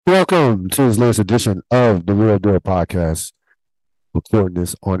Welcome to this latest edition of the Real Deal Podcast. Recording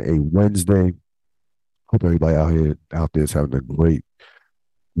this on a Wednesday. Hope everybody out there is having a great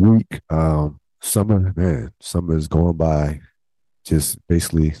week. Summer is going by just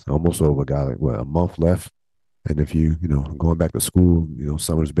basically almost over. Got like a month left, and if going back to school,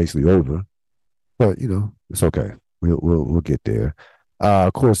 summer's basically over. But it's okay. We'll get there.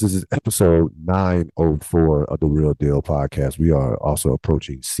 Of course, this is episode 904 of the Real Deal Podcast. We are also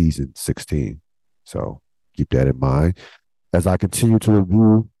approaching season 16. So keep that in mind as I continue to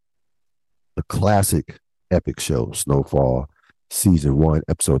review the classic epic show, Snowfall, season 1,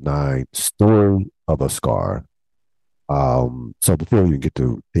 episode 9, Story of a Scar. So before we even get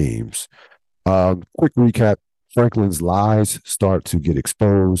to themes, quick recap. Franklin's lies start to get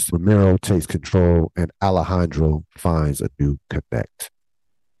exposed. Ramiro takes control, and Alejandro finds a new connect.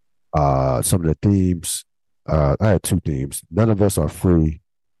 Some of the themes, I had two themes. None of us are free.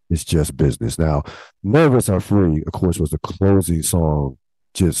 It's just business. Now, None of Us Are Free, of course, was the closing song,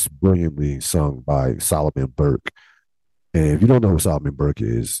 just brilliantly sung by Solomon Burke. And if you don't know who Solomon Burke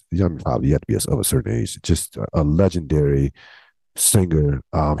is, probably you have to be of a certain age. Just a legendary singer.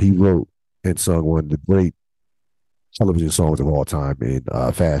 He wrote and sung one of the great television songs of all time in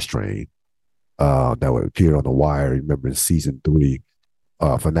Fast Train that would appear on The Wire. Remember in season 3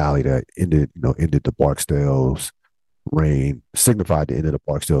 finale that ended the Barksdale's reign, signified the end of the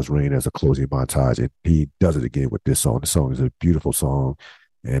Barksdale's reign as a closing montage, and he does it again with this song. The song is a beautiful song,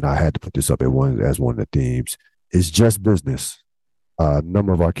 and I had to put this up as one of the themes. It's just business. A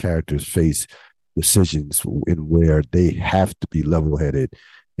number of our characters face decisions in where they have to be level-headed,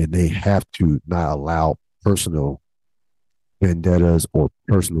 and they have to not allow personal vendettas or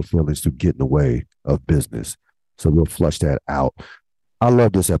personal feelings to get in the way of business. So we'll flush that out. I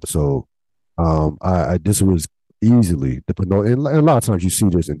love this episode. This was easily and a lot of times you see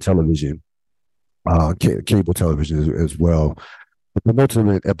this in television, cable television as well. The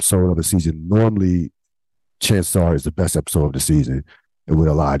penultimate episode of the season normally, chances are, is the best episode of the season. And with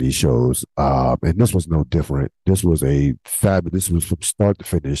a lot of these shows, and this was no different. This was a fabulous. This was from start to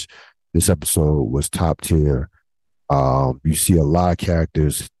finish. This episode was top tier. You see a lot of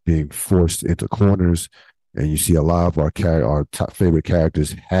characters being forced into corners, and you see a lot of our top favorite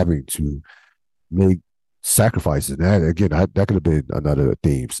characters having to make sacrifices. And that could have been another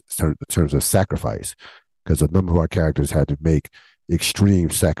theme in terms of sacrifice, because a number of our characters had to make extreme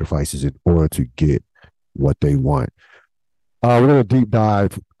sacrifices in order to get what they want. We're going to deep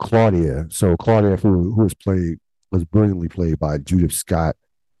dive Claudia. So Claudia, who was brilliantly played by Judith Scott.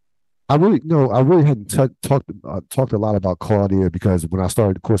 I really hadn't talked a lot about Claudia because when I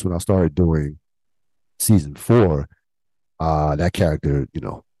started doing season 4, that character,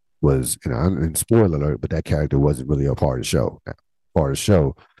 was, and spoiler alert, but that character wasn't really a part of the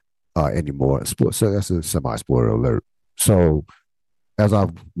show anymore. So that's a semi-spoiler alert. So as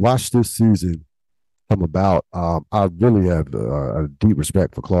I've watched this season come about, I really have a deep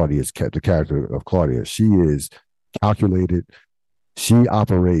respect for the character of Claudia. She is calculated. She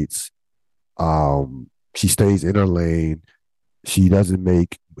operates. She stays in her lane. She doesn't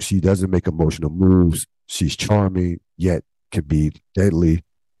make emotional moves. She's charming, yet can be deadly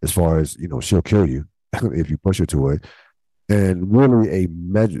as far as, she'll kill you if you push her to it. And really a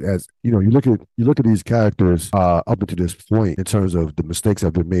measure, as you look at these characters up until this point in terms of the mistakes that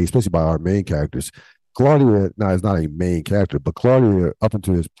have been made, especially by our main characters. Claudia now is not a main character, but Claudia up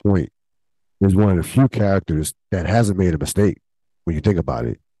until this point is one of the few characters that hasn't made a mistake when you think about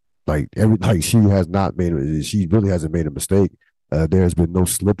it. She really hasn't made a mistake. There's been no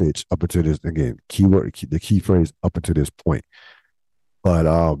slippage up until this, again, the key phrase, up until this point. But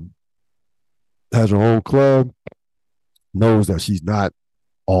has her own club, knows that she's not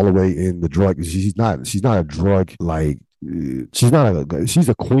all the way in the drug. She's not a drug, she's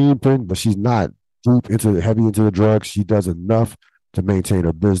a queen thing, but she's not heavy into the drugs. She does enough to maintain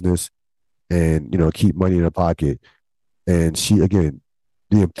her business and, keep money in her pocket. And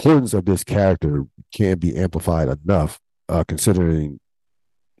the importance of this character can't be amplified enough, considering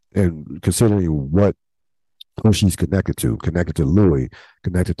what who she's connected to Louis,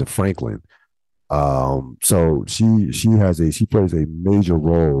 connected to Franklin. So she plays a major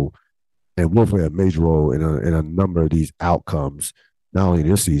role and will play a major role in a number of these outcomes, not only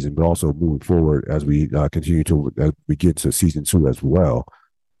this season, but also moving forward as we as we get to season 2 as well.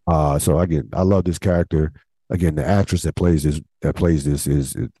 So again, I love this character. Again, the actress that plays this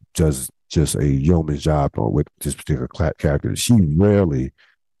is just a yeoman's job with this particular character. She rarely,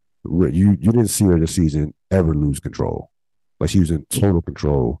 you didn't see her this season ever lose control. Like, she was in total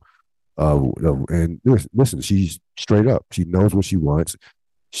control. And listen, she's straight up. She knows what she wants.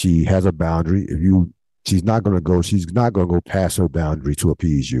 She has a boundary. If you, she's not gonna go. She's not gonna go past her boundary to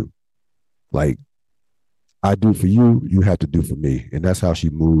appease you. Like I do for you, you have to do for me, and that's how she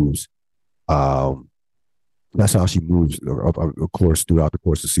moves. Um, that's how she moves, of course, throughout the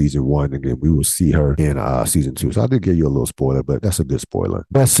course of season one. Again, we will see her in season two. So I did give you a little spoiler, but that's a good spoiler.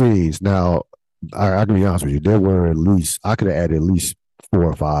 Best scenes. Now, I can be honest with you, there were at least, I could have added at least 4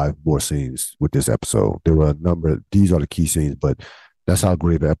 or 5 more scenes with this episode. There were a number, these are the key scenes, but that's how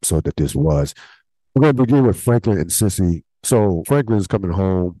great of an episode that this was. We're going to begin with Franklin and Cissy. So Franklin's coming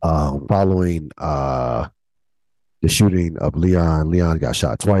home following the shooting of Leon. Leon got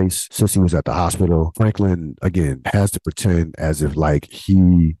shot twice. Cissy was at the hospital. Franklin, again, has to pretend as if like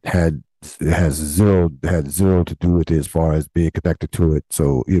he has zero to do with it as far as being connected to it.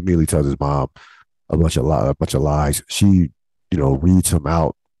 So he immediately tells his mom a bunch of lies. She, reads him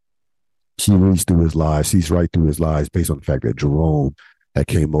out. She reads through his lies, sees right through his lies based on the fact that Jerome had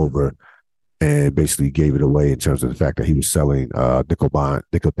came over and basically gave it away in terms of the fact that he was selling nickel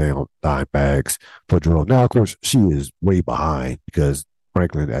dime bags for Jerome. Now, of course, she is way behind because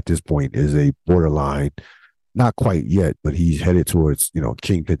Franklin at this point is a borderline, not quite yet, but he's headed towards,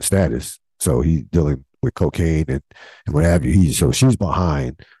 kingpin status. So he's dealing with cocaine and what have you. So she's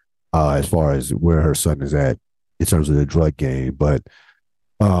behind as far as where her son is at in terms of the drug game. But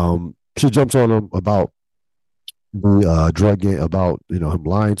she jumps on him about the drug game, about, him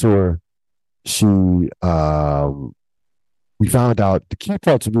lying to her. She we found out the key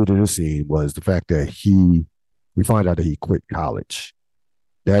part to me to this scene was the fact that we find out that he quit college.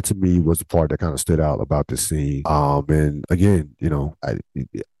 That to me was the part that kind of stood out about this scene. And again, I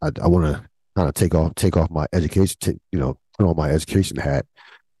want to kind of take off my education, put on my education hat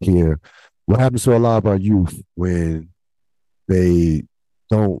here. What happens to a lot of our youth when they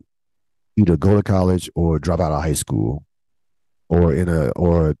don't either go to college or drop out of high school, or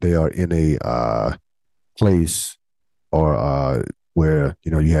they are in a place or where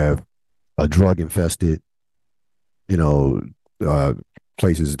you have a drug infested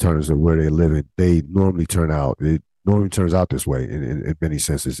places in terms of where they're living. It normally turns out this way in many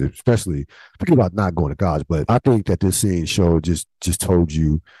senses, especially thinking about not going to college. But I think that this scene showed just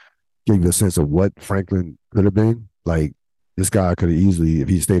gave you a sense of what Franklin could have been. Like this guy could have easily, if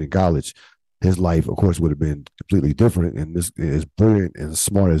he stayed in college, his life, of course, would have been completely different. And this is brilliant and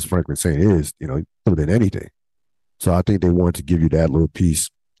smart as Franklin Saint is, it could have been anything. So I think they wanted to give you that little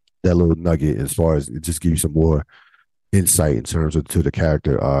piece, that little nugget, as far as it just give you some more insight in terms of to the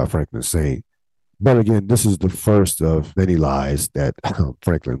character Franklin Saint. But again, this is the first of many lies that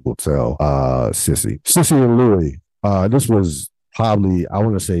Franklin will tell Cissy. Cissy and Louis. This was probably, I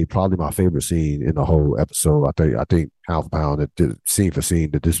want to say, probably my favorite scene in the whole episode. I think pound for pound, that scene for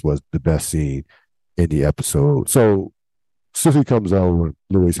scene, that this was the best scene in the episode. So Cissy comes over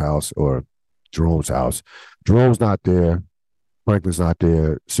Louis' house or Jerome's house. Jerome's not there. Franklin's not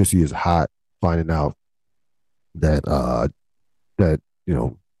there. Cissy is hot, finding out that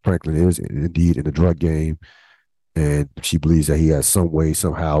Franklin is indeed in the drug game, and she believes that he has some way,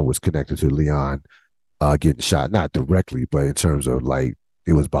 somehow was connected to Leon getting shot, not directly, but in terms of like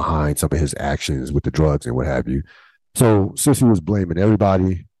it was behind some of his actions with the drugs and what have you. So Cissy was blaming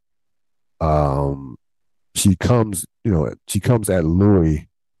everybody. She comes at Louis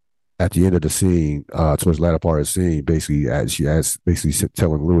at the end of the scene, towards the latter part of the scene, basically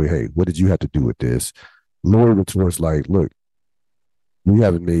telling Louis, "Hey, what did you have to do with this?" Louis retorts like, "Look, we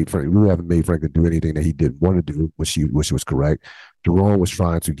haven't made Franklin do anything that he didn't want to do," which was correct. Jerome was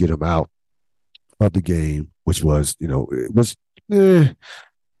trying to get him out of the game, which was, it was.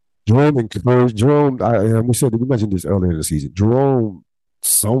 Jerome encouraged Jerome. We mentioned this earlier in the season. Jerome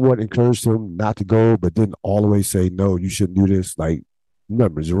somewhat encouraged him not to go, but didn't all the way say no, you shouldn't do this. Like,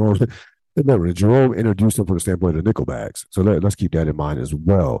 remember Jerome introduced him from the standpoint of the nickel bags. So let's keep that in mind as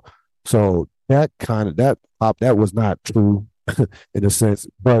well. So that was not true in a sense,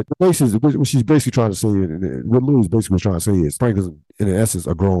 but what she's basically trying to say, and what Louis basically was trying to say is Franklin's in essence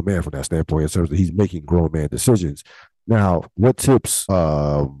a grown man from that standpoint in terms of he's making grown man decisions. Now, what pisses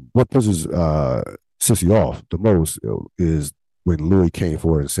Cissy off the most is when Louis came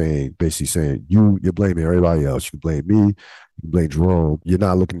forward and basically saying, you're blaming everybody else. You can blame me, you can blame Jerome. You're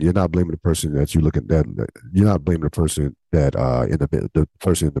not blaming the person that you're looking at. You're not blaming the person that the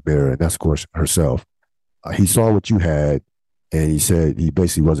person in the mirror, and that's of course herself. He saw what you had, and he said he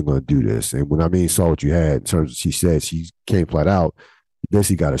basically wasn't going to do this. And when I mean saw what you had, in terms of, she said she came flat out. You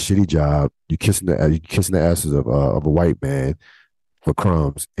basically got a shitty job. You kissing the asses of a white man for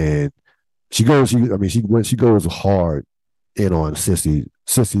crumbs. And she goes hard in on Cissy.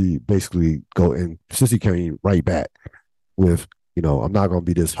 Cissy basically Cissy came right back with I'm not gonna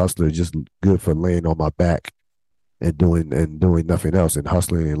be this hustler just good for laying on my back and doing nothing else and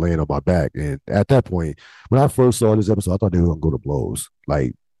hustling and laying on my back. And at that point, when I first saw this episode, I thought they were gonna go to blows.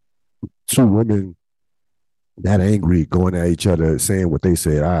 Like two women that angry going at each other, saying what they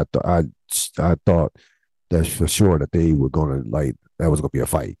said. I thought that for sure that they were gonna like that was gonna be a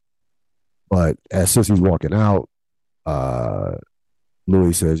fight. But as Sissy's walking out, uh,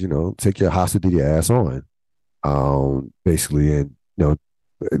 Louis says, take your hostility ass on. Basically, and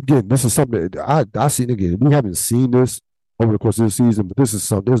again, this is something that I seen again. We haven't seen this over the course of the season, but this is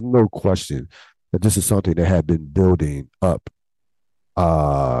something. There's no question that this is something that had been building up.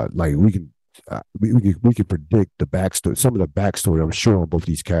 Like we can predict the backstory. Some of the backstory, I'm sure, on both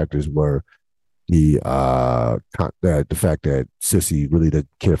these characters were the fact that Cissy really didn't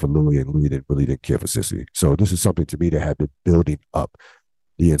care for Louis and Louis didn't care for Cissy. So this is something to me that had been building up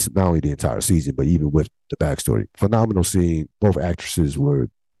not only the entire season, but even with the backstory. Phenomenal scene. Both actresses were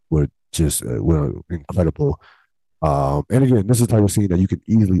just were incredible. And again, this is the type of scene that you can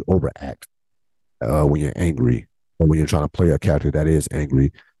easily overact when you're angry or when you're trying to play a character that is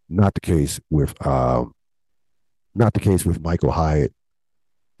angry. Not the case with Michael Hyatt.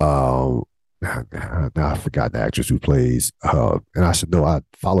 Um, now I forgot the actress who plays, and I should know. I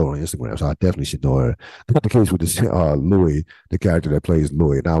follow her on Instagram, so I definitely should know her. Not the case with this Louis, the character that plays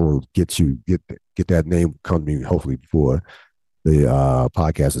Louis, and I will get that name come to me hopefully before the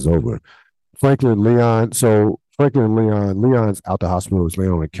podcast is over. Franklin and Leon. So Franklin and Leon's out the hospital, is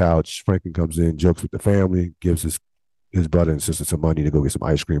laying on the couch. Franklin comes in, jokes with the family, gives his brother and sister some money to go get some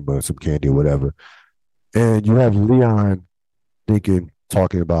ice cream or some candy or whatever. And you have Leon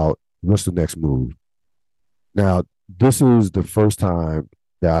talking about what's the next move. Now, this is the first time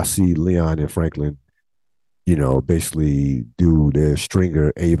that I see Leon and Franklin, basically do their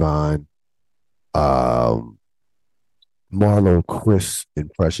Stringer, Avon, um, Marlo, Chris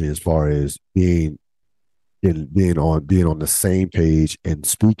impression as far as being on the same page and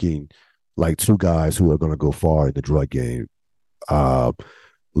speaking like two guys who are going to go far in the drug game. Uh,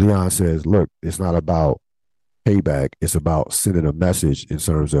 Leon says, "Look, it's not about payback. It's about sending a message in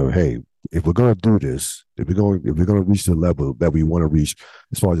terms of, hey, if we're going to do this, if we're going to reach the level that we want to reach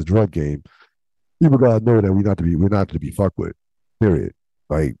as far as the drug game, people got to know that we're not to be fucked with. Period.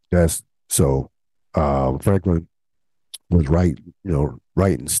 Like that's so. Franklin was right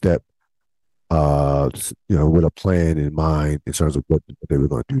in step. With a plan in mind in terms of what they were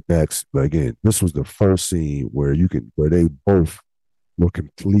going to do next. But again, this was the first scene where they both were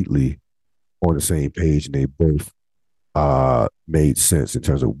completely on the same page and they both made sense in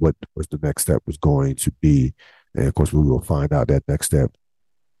terms of what was the next step was going to be. And of course, we will find out that next step.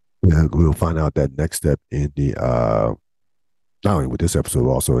 We'll find out that next step in the not only with this episode,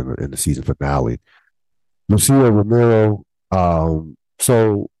 also in the season finale. Lucia Ramiro.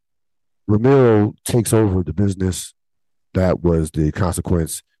 So Ramiro takes over the business. That was the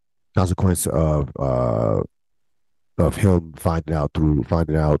consequence of him finding out through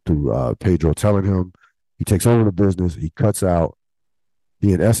Pedro telling him. He takes over the business. He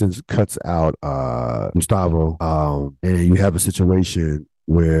in essence cuts out Gustavo. And you have a situation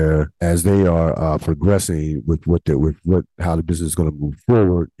where as they are progressing with how the business is going to move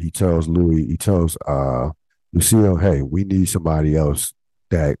forward, he tells Lucille, hey, we need somebody else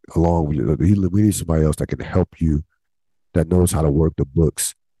that we need somebody else that can help you, that knows how to work the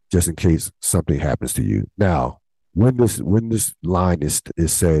books just in case something happens to you. Now, when this line is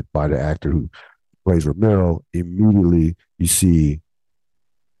said by the actor who plays Ramiro, immediately you see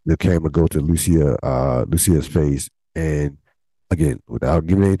the camera go to Lucia's face, and again, without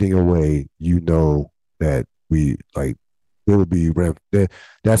giving anything away, that we like there will be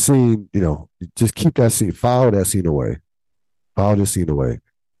that scene. Just keep that scene, file that scene away, file this scene away.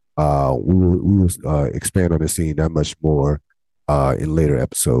 We will expand on this scene that much more in later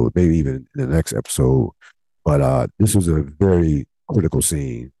episode, maybe even in the next episode. But this was a very critical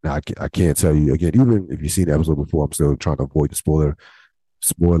scene. Now I can't tell you again, even if you've seen the episode before, I'm still trying to avoid the spoiler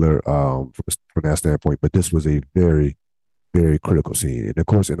from that standpoint. But this was a very, very critical scene. And of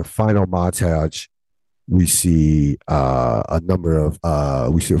course, in the final montage, we see a number of I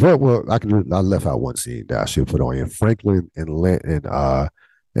left out one scene that I should put on here. Franklin and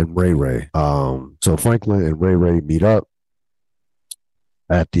Ray Ray. So Franklin and Ray Ray meet up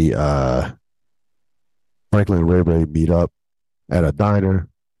at the Franklin and Ray Ray meet up at a diner.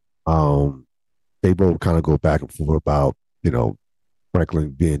 They both kind of go back and forth about Franklin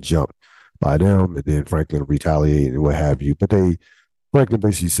being jumped by them, and then Franklin retaliating and what have you. But Franklin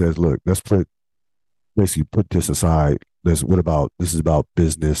basically says, "Look, let's put this aside. This is about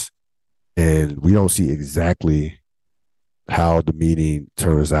business, and we don't see exactly how the meeting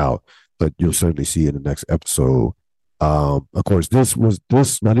turns out, but you'll certainly see in the next episode. Of course, this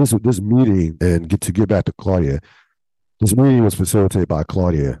meeting, and get back to Claudia. This meeting was facilitated by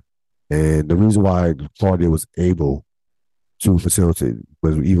Claudia, and the reason why Claudia was able to facilitate,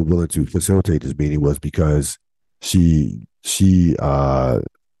 was even willing to facilitate this meeting, was because she the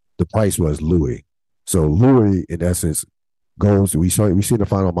price was Louis. So Louis, in essence, goes. We see in the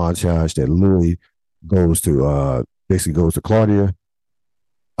final montage that Louis goes to basically goes to Claudia.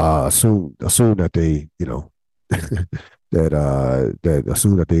 Assume that they, that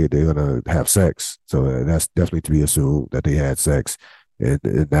assume that they're gonna have sex. So that's definitely to be assumed that they had sex. And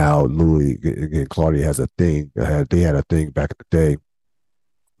now Louis, again, Claudia has a thing. They had a thing back in the day,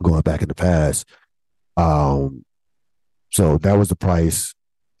 going back in the past. Um, so that was the price.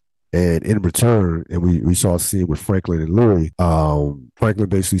 And in return, and we saw a scene with Franklin and Louis. Franklin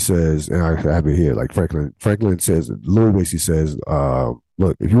basically says, and I have it here, like Franklin says, Louis basically says,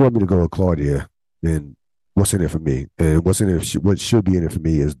 look, if you want me to go with Claudia, then what's in it for me? And what should be in it for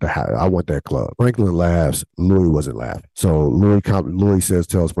me is I want that club. Franklin laughs. Louis wasn't laughing. So Louis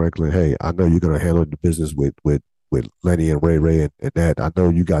tells Franklin, hey, I know you're gonna handle the business with Lenny and Ray and that. I know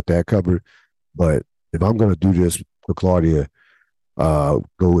you got that covered, but if I'm gonna do this for Claudia, go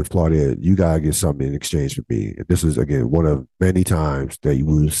with Claudia, you gotta get something in exchange for me. And this is again one of many times that you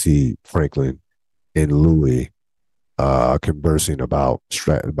will see Franklin and Louis conversing about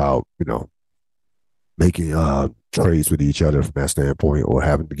making trades with each other from that standpoint, or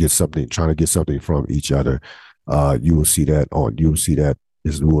having to get something, trying to get something from each other. You will see that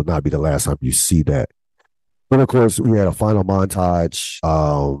this will not be the last time you see that. But of course, we had a final montage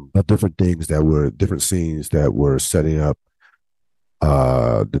of different scenes that were setting up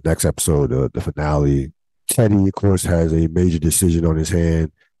the next episode, the finale. Teddy, of course, has a major decision on his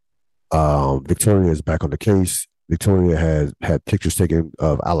hand. Victoria is back on the case. Victoria has had pictures taken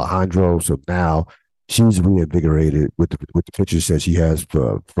of Alejandro, so now she's reinvigorated with the pictures that she has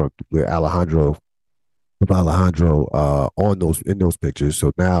from with Alejandro, on those pictures.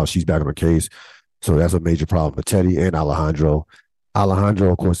 So now she's back on the case. So that's a major problem for Teddy and Alejandro.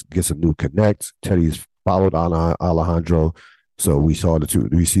 Alejandro, of course, gets a new connect. Teddy's followed on Alejandro. So we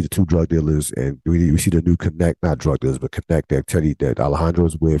see the two drug dealers, and we see the new connect, not drug dealers, but connect that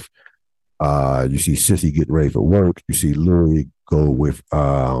Alejandro's with. You see Cissy getting ready for work. You see Louis go with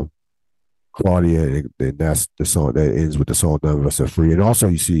Claudia, and that's the song that ends with the song "None of Us Are Free." And also,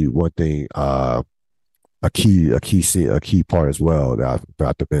 you see one thing, a key part as well that I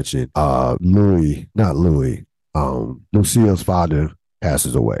forgot to mention. Lucille's father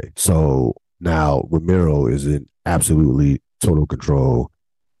passes away, so now Ramiro is in absolutely total control,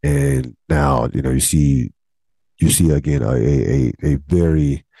 and now you see again a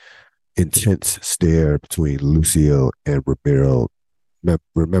very intense stare between Lucille and Ramiro.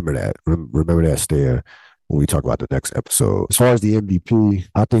 Remember that stare when we talk about the next episode. As far as the MVP,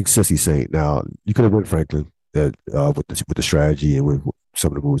 I think Cissy Saint. Now you could have went Franklin with the strategy and with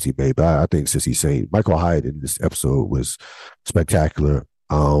some of the moves he made, but I think Cissy Saint, Michael Hyatt in this episode was spectacular.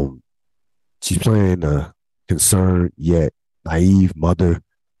 She's playing a concerned yet naive mother.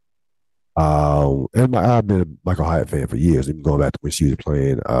 I've been a Michael Hyatt fan for years, even going back to when she was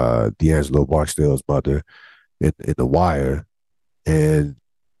playing D'Angelo Barksdale's mother in The Wire. And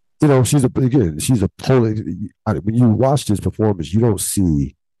she's a polar. When you watch this performance, you don't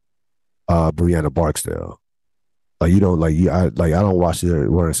see Brianna Barksdale. Like you don't I don't watch it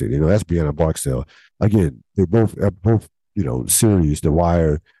and say, that's Brianna Barksdale. Again, they both series, The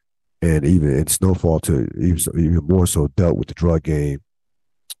Wire, and even in Snowfall, to even more so dealt with the drug game.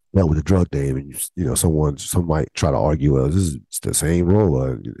 And some might try to argue, well, this is the same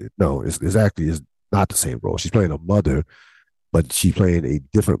role. No, it's not the same role. She's playing a mother, but she's playing a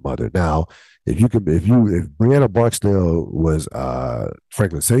different mother. Now, if Brianna Barksdale was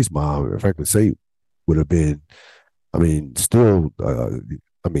Franklin Saint's mom, Franklin Saint would have been, he still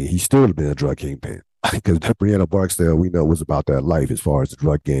would have been a drug kingpin, because Brianna Barksdale, we know, was about that life as far as the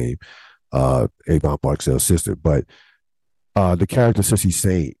drug game. Avon Barksdale's sister, but the character Cissy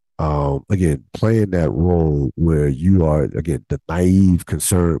Saint, again, playing that role where you are, again, the naive,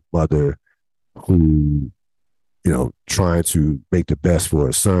 concerned mother who, trying to make the best for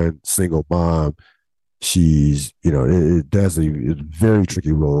her son, single mom. She's, that's a very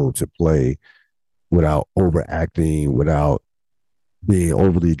tricky role to play without overacting, without being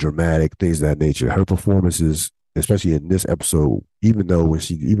overly dramatic, things of that nature. Her performances, especially in this episode, even though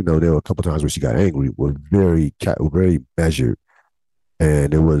there were a couple times where she got angry, were very measured.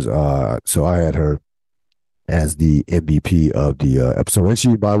 And it was so I had her as the MVP of the episode. And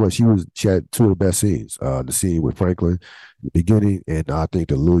she, by the way, she had two of the best scenes. The scene with Franklin, the beginning, and I think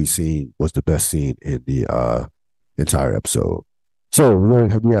the Louis scene was the best scene in the entire episode. So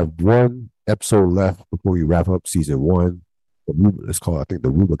we have one episode left before we wrap up season one. It's called, I think, the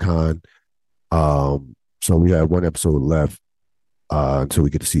Rubicon. So we have one episode left until we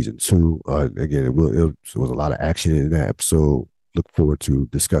get to season two. Again, it was a lot of action in that episode. Look forward to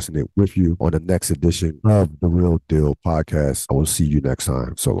discussing it with you on the next edition of the Real Deal Podcast. I will see you next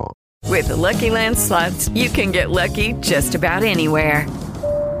time. So long. With the Lucky Land Slots, you can get lucky just about anywhere.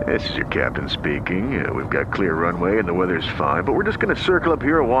 This is your captain speaking. We've got clear runway and the weather's fine, but we're just going to circle up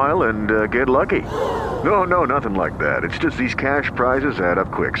here a while and get lucky. No, nothing like that. It's just these cash prizes add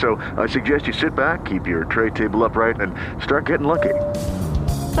up quick. So I suggest you sit back, keep your tray table upright, and start getting lucky.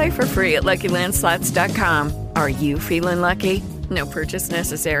 Play for free at LuckyLandSlots.com. Are you feeling lucky? No purchase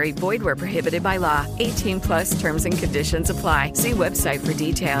necessary. Void where prohibited by law. 18+ terms and conditions apply. See website for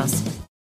details.